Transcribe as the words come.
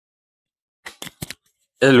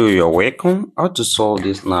Hello, you're welcome. How to solve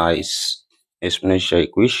this nice exponential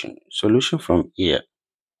equation? Solution from here.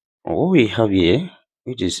 What we have here,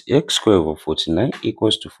 which is x squared over 49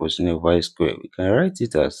 equals to 49 over x squared. We can write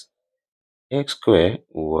it as x squared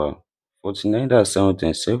over 49, that's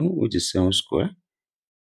 727, which is 7 squared,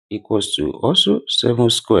 equals to also 7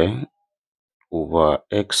 squared over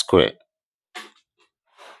x squared.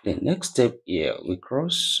 The next step here, we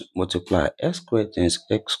cross multiply x squared times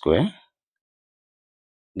x squared,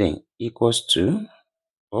 then equals to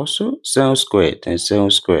also 7 squared times 7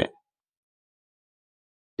 squared.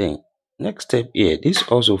 Then next step here, this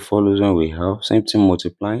also follows when we have same thing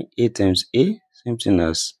multiplying a times a, same thing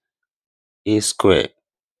as a squared.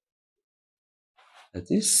 That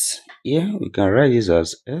is, here we can write this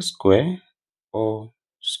as s squared or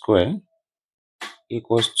square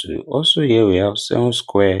equals to, also here we have 7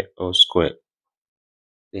 squared or square.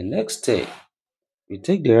 The next step, we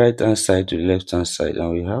take the right hand side to the left hand side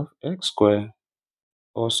and we have x squared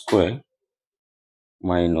or square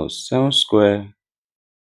minus 7 squared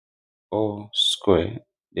or square,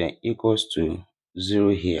 then equals to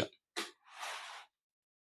 0 here.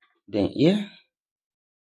 Then here,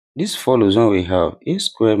 this follows when we have a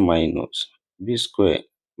squared minus b squared,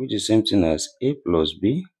 which is same thing as a plus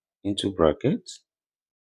b into bracket,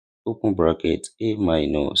 open bracket, a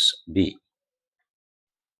minus b.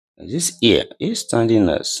 This here is standing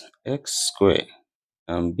as x squared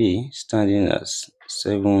and b standing as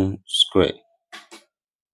 7 squared.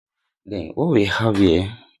 Then what we have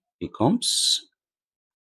here becomes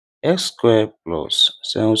x squared plus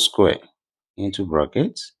 7 squared into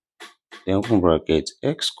bracket, then open bracket,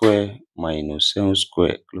 x squared minus 7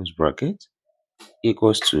 squared close bracket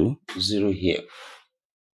equals to 0 here.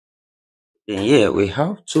 Then here we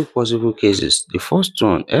have two possible cases. The first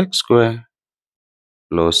one, x squared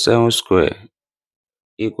plus 7 squared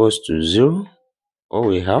equals to 0, or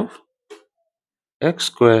we have x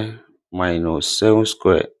squared minus 7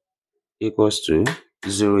 squared equals to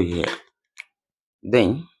 0 here.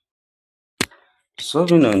 Then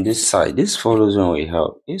solving on this side, this follows when we have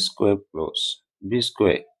a squared plus b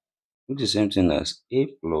squared, which is the same thing as a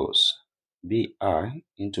plus bi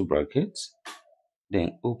into brackets,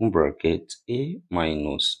 then open bracket, a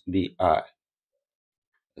minus bi.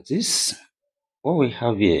 This, what we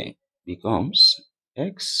have here becomes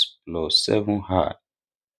x plus 7i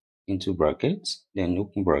into brackets, then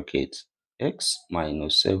open bracket, x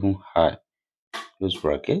minus 7i close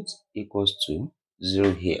bracket equals to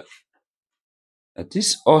 0 here. At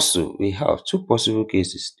this also, we have two possible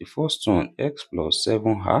cases. The first one, x plus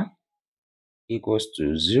 7i equals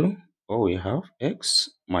to 0, or we have x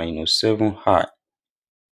minus 7i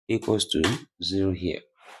equals to 0 here.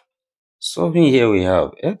 Solving here, we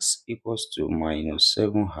have x equals to minus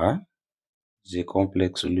 7i, is a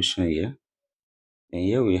complex solution here. And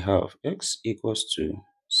here we have x equals to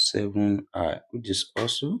 7i, which is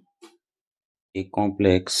also a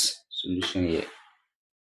complex solution here.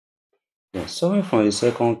 Then solving from the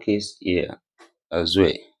second case here as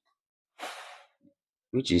well,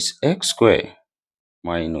 which is x squared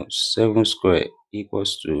minus 7 squared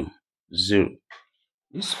equals to 0.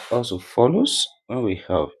 This also follows when we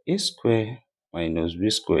have a squared minus b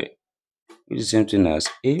squared, which is the same thing as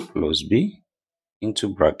a plus b into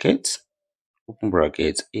bracket, open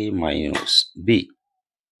bracket, a minus b.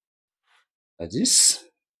 This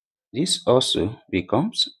also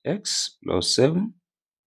becomes x plus 7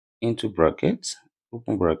 into bracket,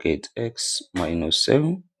 open bracket, x minus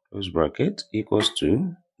 7 close bracket equals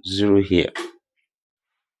to 0 here.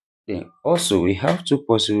 Then also we have two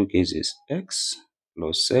possible cases, x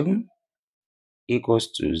plus 7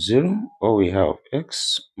 equals to 0, or we have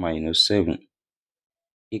x minus 7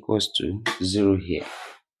 equals to 0 here.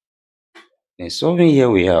 Then solving here,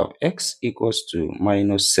 we have x equals to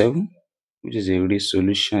minus 7, which is a real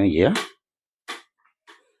solution here.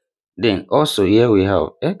 Then also here we have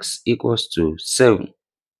x equals to 7,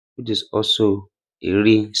 which is also a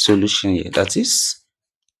real solution here. That is,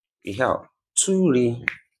 we have two real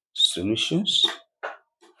solutions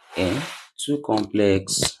and two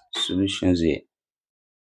complex solutions here.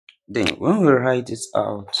 Then when we write it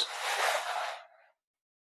out,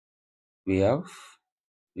 we have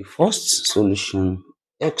the first solution,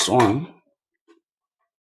 x1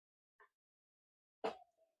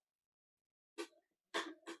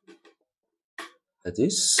 that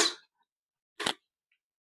is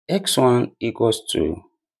x1 equals to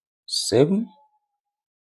 7,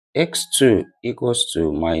 x2 equals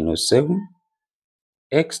to minus 7,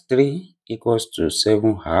 x3 equals to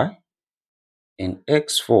 7i, and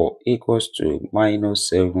x4 equals to minus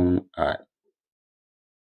 7i,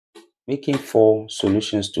 making four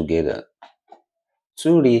solutions together.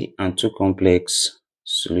 two real and two complex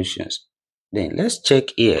solutions. Then let's check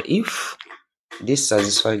here if this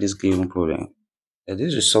satisfies this given problem.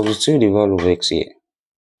 This will substitute the value of x here.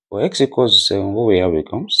 For x equals to 7, what we have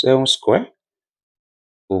becomes 7 squared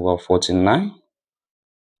over 49.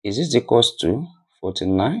 Is it equals to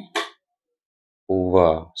 49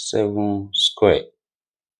 over 7 squared?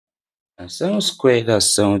 And 7 squared,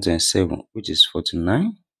 that's 7 times 7, which is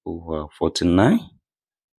 49 over 49.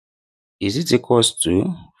 Is it equals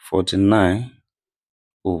to 49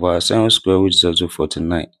 over 7 squared, which is also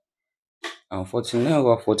 49? And 49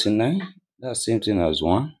 over 49, that's same thing as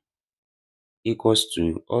 1, equals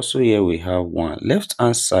to, also here we have 1. Left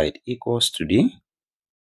hand side equals to the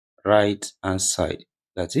right hand side.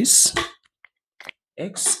 That is,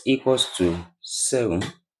 x equals to 7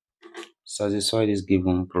 satisfy this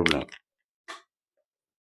given problem.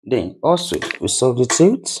 Then also we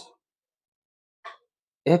substitute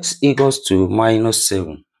x equals to minus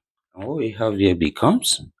 7. And what we have here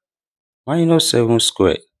becomes minus 7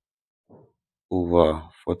 squared over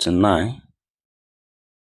 49.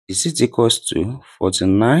 Is it equals to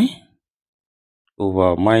 49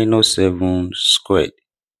 over minus 7 squared?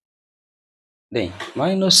 Then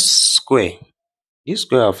minus square. This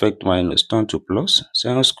square affect minus, turn to plus.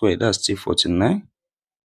 7 squared, that's still 49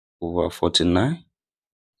 over 49.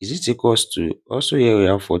 Is it equals to, also here we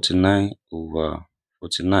have 49 over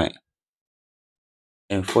 49.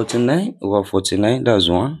 And 49 over 49, that's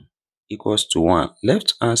 1, equals to 1.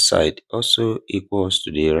 Left hand side also equals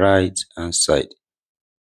to the right hand side.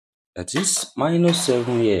 That is, minus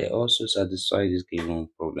 7 here also satisfies this given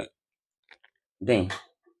problem. Then,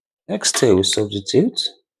 next step we substitute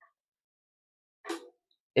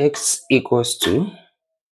x equals to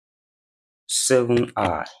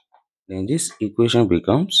 7i. Then this equation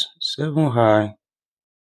becomes 7i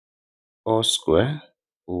all square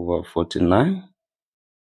over 49.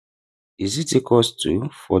 Is it equals to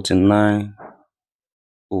 49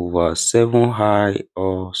 over 7i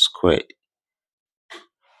all squared?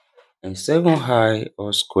 And 7i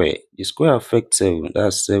all square, the square affects 7,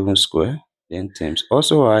 that's 7 square. Then times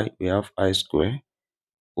also I, we have I square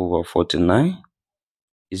over 49.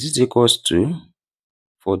 Is it equals to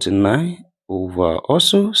 49 over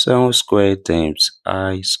also 7 square times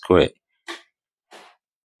I square?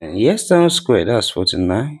 And yes, 7 square, that's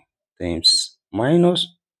 49 times minus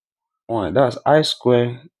 1, that's I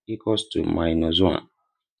square equals to minus 1.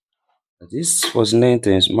 This 49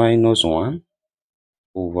 times minus 1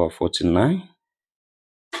 over 49.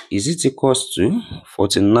 Is it equals to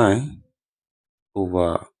 49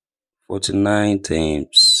 over 49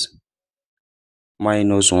 times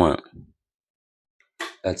minus 1?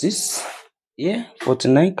 That is, here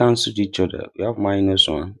 49 cancel each other, we have minus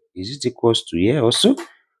 1. Is it equals to here also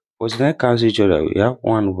 49 cancel each other, we have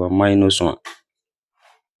 1 over minus 1.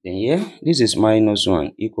 Then here this is minus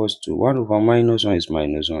 1 equals to 1 over minus 1 is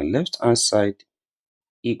minus 1. Left hand side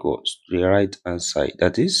equals to the right hand side.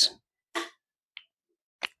 That is,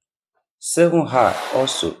 7i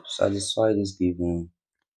also satisfy this given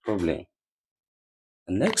problem.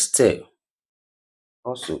 The next step,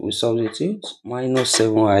 also we substitute minus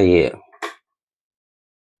 7i here.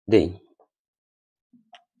 Then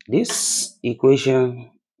this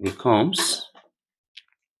equation becomes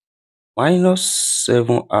minus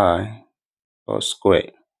 7i all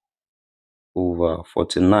square over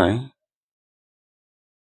 49.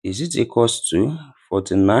 Is it equals to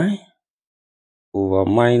 49 over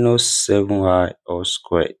minus 7i all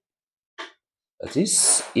square? That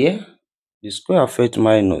is, here the square affect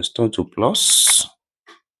minus, turn to plus.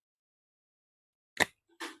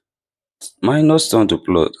 Minus turn to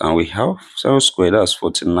plus, and we have 7 square, that's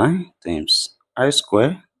 49 times I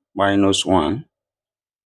square minus 1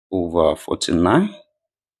 over 49.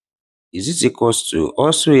 Is it equals to,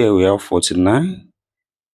 also here we have 49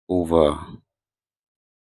 over,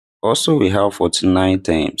 also we have 49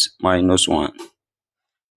 times minus 1.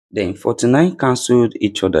 Then 49 cancelled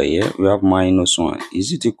each other here, we have minus 1.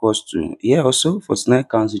 Is it equals to, here also 49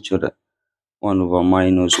 cancel each other, 1 over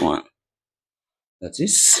minus 1. That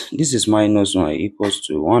is, this is minus 1 equals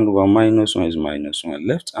to 1 over minus 1 is minus 1.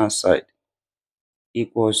 Left hand side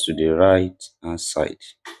equals to the right hand side.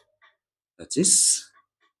 That is,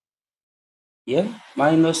 here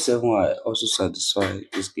minus 7i also satisfy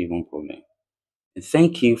this given problem. And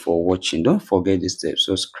thank you for watching. Don't forget this step.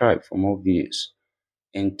 Subscribe for more videos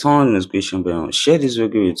and turn the notification bell on. Share this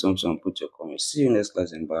video with thumbs up and put your comments. See you next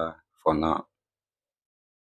class and bye for now.